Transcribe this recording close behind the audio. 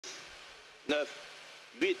9,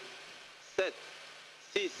 8, 7,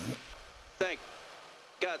 6, 5,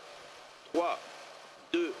 4,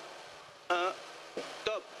 3, 2, 1,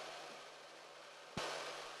 top.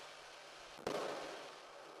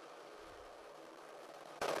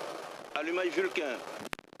 Allumage Vulcain.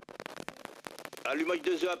 Allumage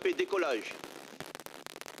 2 EAP, décollage.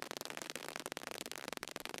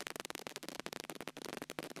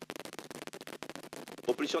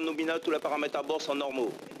 Propulsion nominale, tous les paramètres à bord sont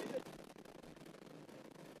normaux.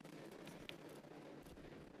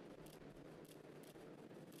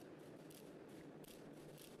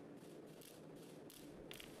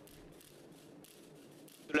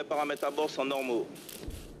 Tous les paramètres à bord sont normaux.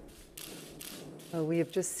 Well, we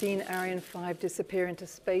have just seen Ariane 5 disappear into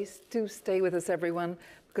space. Do stay with us, everyone,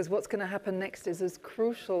 because what's going to happen next is as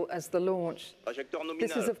crucial as the launch.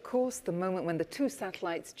 This is, of course, the moment when the two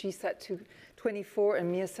satellites, GSAT-24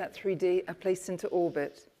 and MEASAT 3D, are placed into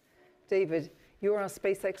orbit. David, you're our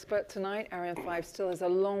space expert tonight. Ariane 5 still has a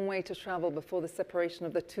long way to travel before the separation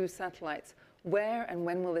of the two satellites. Where and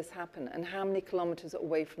when will this happen, and how many kilometers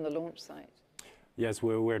away from the launch site? Yes,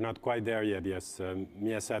 we're not quite there yet, yes.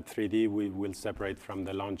 MEASAT 3D, we will separate from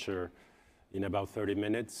the launcher in about 30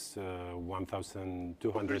 minutes,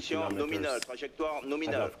 1,200 kilometers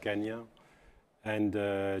above Kenya. And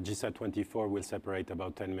GSAT-24 will separate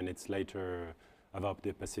about 10 minutes later above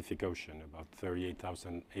the Pacific Ocean, about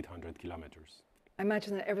 38,800 kilometers. I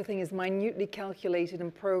imagine that everything is minutely calculated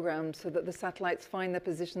and programmed so that the satellites find their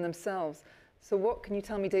position themselves. So what can you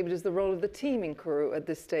tell me, David, is the role of the team in Kourou at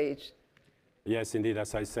this stage? Yes, indeed.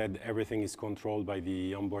 As I said, everything is controlled by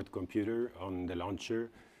the onboard computer on the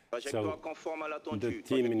launcher. So the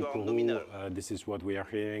team in Kourou, this is what we are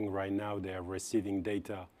hearing right now. They are receiving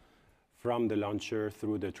data from the launcher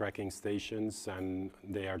through the tracking stations, and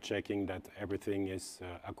they are checking that everything is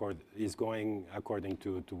going according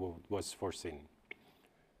to what was foreseen.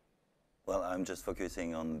 Well, I'm just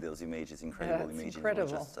focusing on those images, incredible images.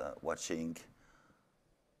 Incredible. We're just watching.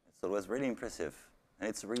 So it was really impressive. And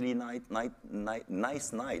it's a really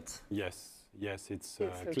nice night. Yes, yes, it's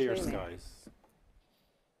clear skies.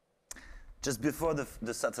 Just before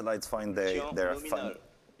the satellites find their fun.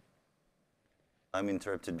 I'm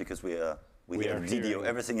interrupted because we hear video.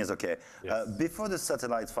 Everything is okay. Yes. Before the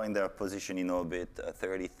satellites find their position in orbit,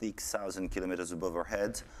 36,000 kilometers above our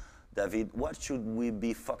head, David, what should we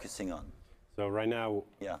be focusing on? So right now,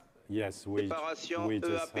 yes, we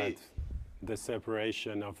just had the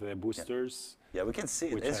separation of the boosters. Yeah, we can see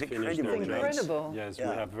it. It's incredible. Yes, we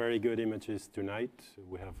have very good images tonight.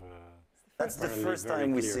 We have. That's the first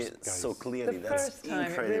time we see it so clearly. That's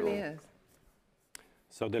incredible. It really is.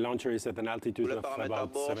 So the launcher is at an altitude of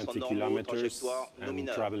about 70 kilometers and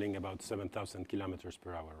traveling about 7,000 kilometers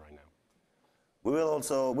per hour right now. We will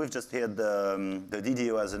also. We've just heard the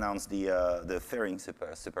DDO has announced the fairing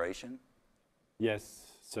separation.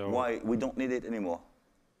 Yes. So why we don't need it anymore?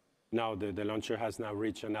 Now, the launcher has now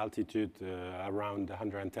reached an altitude around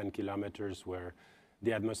 110 kilometers where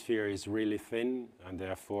the atmosphere is really thin, and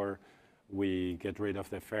therefore we get rid of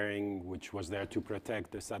the fairing, which was there to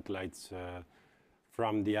protect the satellites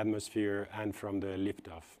from the atmosphere and from the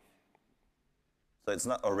liftoff. So it's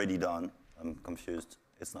not already done? I'm confused.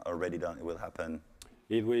 It's not already done. It will happen?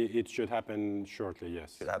 It should happen shortly,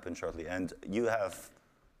 yes. It should happen shortly. And you have...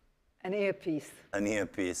 An earpiece. An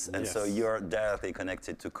earpiece, and yes. So you're directly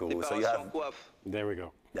connected to Kourou. So you have. There we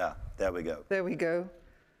go. Yeah, there we go. There we go.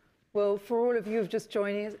 Well, for all of you who've just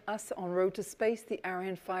joined us on Road to Space, the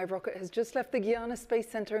Ariane 5 rocket has just left the Guiana Space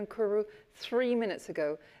Center in Kourou 3 minutes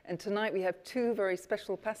ago. And tonight we have two very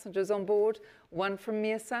special passengers on board, one from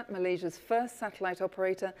MEASAT, Malaysia's first satellite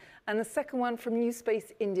operator, and the second one from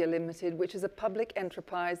NewSpace India Limited, which is a public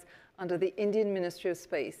enterprise under the Indian Ministry of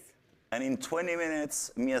Space. And in 20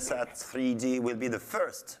 minutes, MEASAT 3D will be the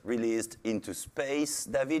first released into space.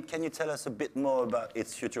 David, can you tell us a bit more about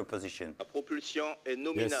its future position? La propulsion est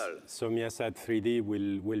nominale. Yes, so MEASAT 3D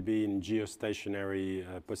will be in geostationary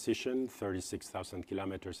position, 36,000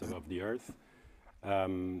 kilometers above the Earth.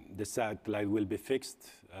 The satellite will be fixed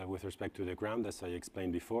with respect to the ground, as I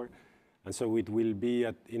explained before. And so it will be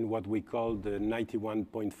in what we call the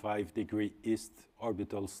 91.5 degree east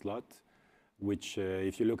orbital slot, which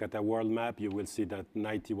if you look at a world map, you will see that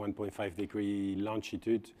 91.5 degree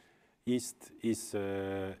longitude east is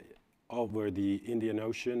over the Indian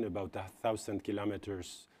Ocean, about 1,000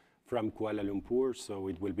 kilometers from Kuala Lumpur. So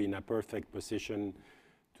it will be in a perfect position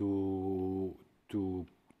to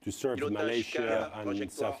serve Malaysia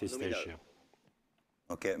and Southeast Asia.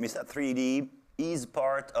 Okay, MEASAT 3D is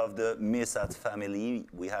part of the MEASAT family.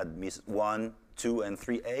 We had MEASAT 1, 2, and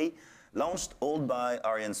 3A. Launched all by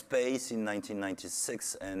Arianespace in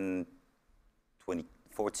 1996 and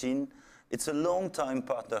 2014. It's a long-time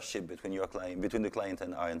partnership between your client, between the client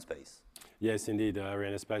and Arianespace. Yes, indeed.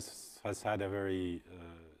 Arianespace has had a very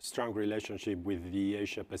strong relationship with the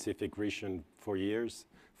Asia-Pacific region for years,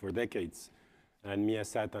 for decades. And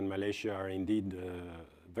MEASAT and Malaysia are indeed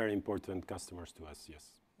very important customers to us,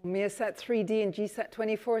 yes. MEASAT 3D and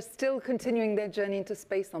GSAT-24 are still continuing their journey into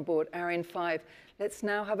space on board Ariane 5. Let's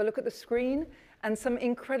now have a look at the screen and some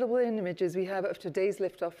incredible images we have of today's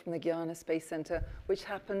liftoff from the Guiana Space Center, which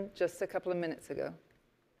happened just a couple of minutes ago.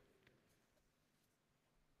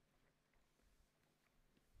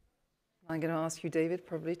 I'm going to ask you, David,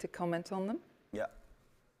 probably to comment on them. Yeah.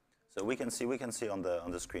 So we can see on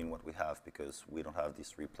the screen what we have, because we don't have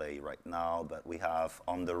this replay right now, but we have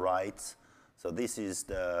on the right. So this is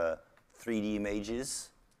the 3D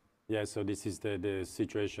images. Yeah, so this is the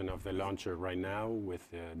situation of the launcher right now with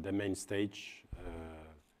the main stage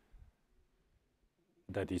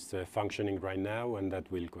that is functioning right now, and that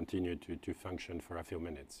will continue to function for a few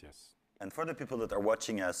minutes, yes. And for the people that are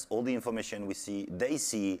watching us, all the information they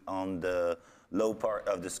see on the low part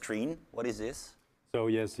of the screen. What is this? So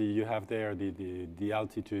yes, you have there the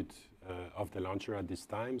altitude of the launcher at this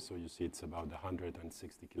time. So you see it's about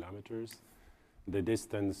 160 kilometers. The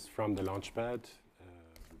distance from the launch pad,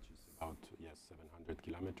 which is about 700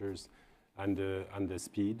 kilometers, and the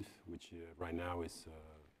speed, which right now is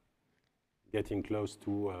getting close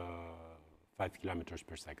to 5 kilometers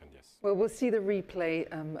per second, yes. Well, we'll see the replay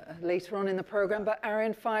later on in the program, but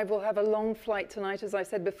Ariane 5 will have a long flight tonight, as I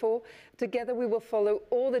said before. Together, we will follow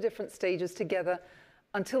all the different stages together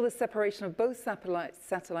until the separation of both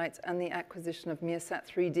satellites and the acquisition of MEASAT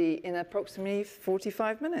 3D in approximately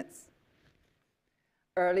 45 minutes.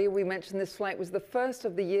 Earlier, we mentioned this flight was the first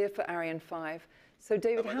of the year for Ariane 5. So,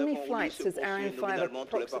 David, how many flights does Ariane 5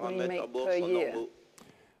 approximately make per year?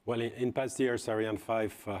 Well, in past years, Ariane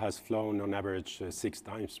 5 has flown on average 6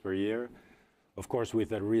 times per year. Of course, with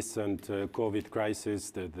the recent COVID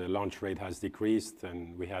crisis, the launch rate has decreased,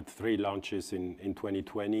 and we had 3 launches in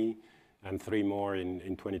 2020 and 3 more in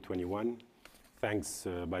 2021. Thanks,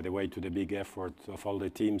 by the way, to the big effort of all the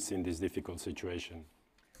teams in this difficult situation.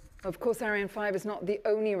 Of course, Ariane 5 is not the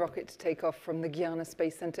only rocket to take off from the Guiana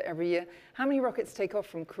Space Center every year. How many rockets take off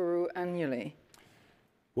from Kourou annually?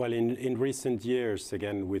 Well, in recent years,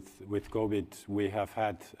 again, with COVID, we have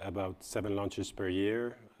had about 7 launches per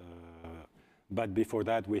year. But before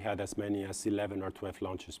that, we had as many as 11 or 12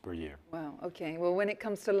 launches per year. Wow, okay. Well, when it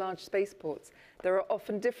comes to large spaceports, there are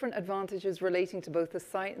often different advantages relating to both the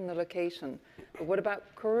site and the location. But what about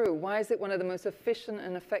Kourou? Why is it one of the most efficient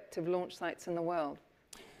and effective launch sites in the world?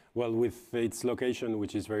 Well, with its location,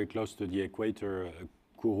 which is very close to the equator,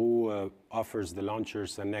 Kourou offers the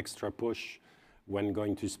launchers an extra push when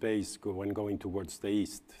going to space, when going towards the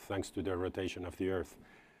east, thanks to the rotation of the Earth.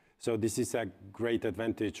 So this is a great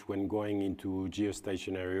advantage when going into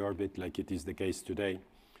geostationary orbit, like it is the case today.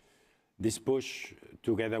 This push,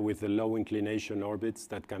 together with the low inclination orbits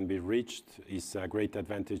that can be reached, is a great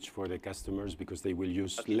advantage for the customers, because they will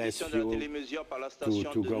use less fuel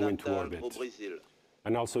to go into orbit.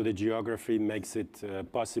 And also the geography makes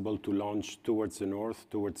it possible to launch towards the north,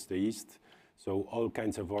 towards the east. So all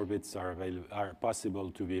kinds of orbits are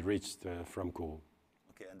possible to be reached from Kourou.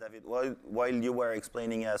 Okay, and David, while you were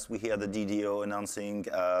explaining us, we hear the DDO announcing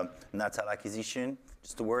Natal acquisition.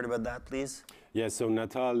 Just a word about that, please. Yes, so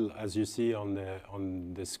Natal, as you see on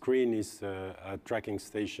the screen, is a tracking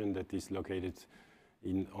station that is located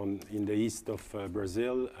in the east of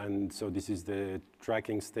Brazil. And so this is the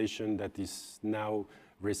tracking station that is now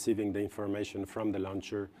receiving the information from the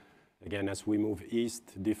launcher. Again, as we move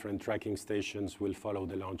east, different tracking stations will follow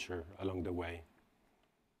the launcher along the way.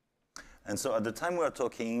 And so at the time we are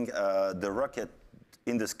talking, the rocket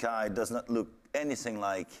in the sky does not look anything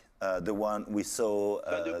like the one we saw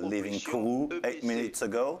leaving Kourou 8 minutes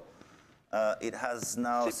ago. It has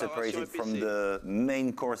now separated from the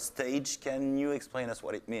main core stage. Can you explain us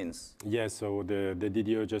what it means? Yes, so the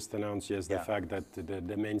DDO just announced, the fact that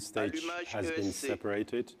the main stage has been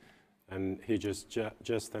separated. And he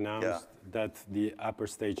just announced that the upper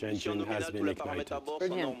stage engine has been ignited.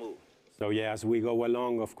 Brilliant. So as we go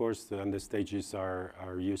along, of course, and the stages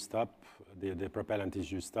are used up, the propellant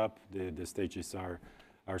is used up, the stages are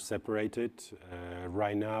separated.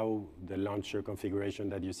 Right now, the launcher configuration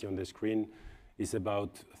that you see on the screen is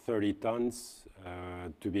about 30 tons,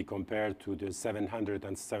 to be compared to the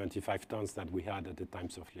 775 tons that we had at the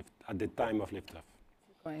time of liftoff.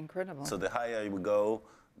 Quite incredible. So the higher you go,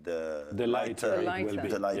 the lighter it will be.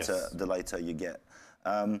 The lighter you get.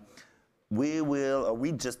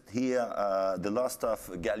 We just hear the loss of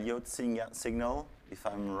Galliot signal, if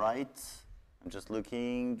I'm right. I'm just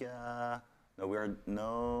looking.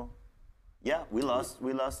 Yeah, we lost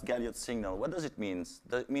Galliot's signal. What does it mean?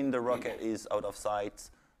 Does it mean the rocket is out of sight,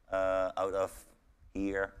 out of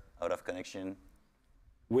here, out of connection?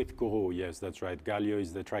 With Kourou, yes, that's right. Galliot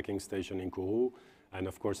is the tracking station in Kourou. And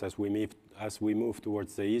of course, as we move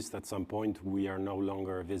towards the east, at some point, we are no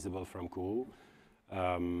longer visible from Kourou.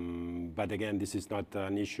 But again, this is not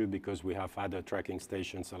an issue because we have other tracking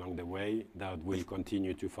stations along the way that will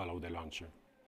continue to follow the launcher.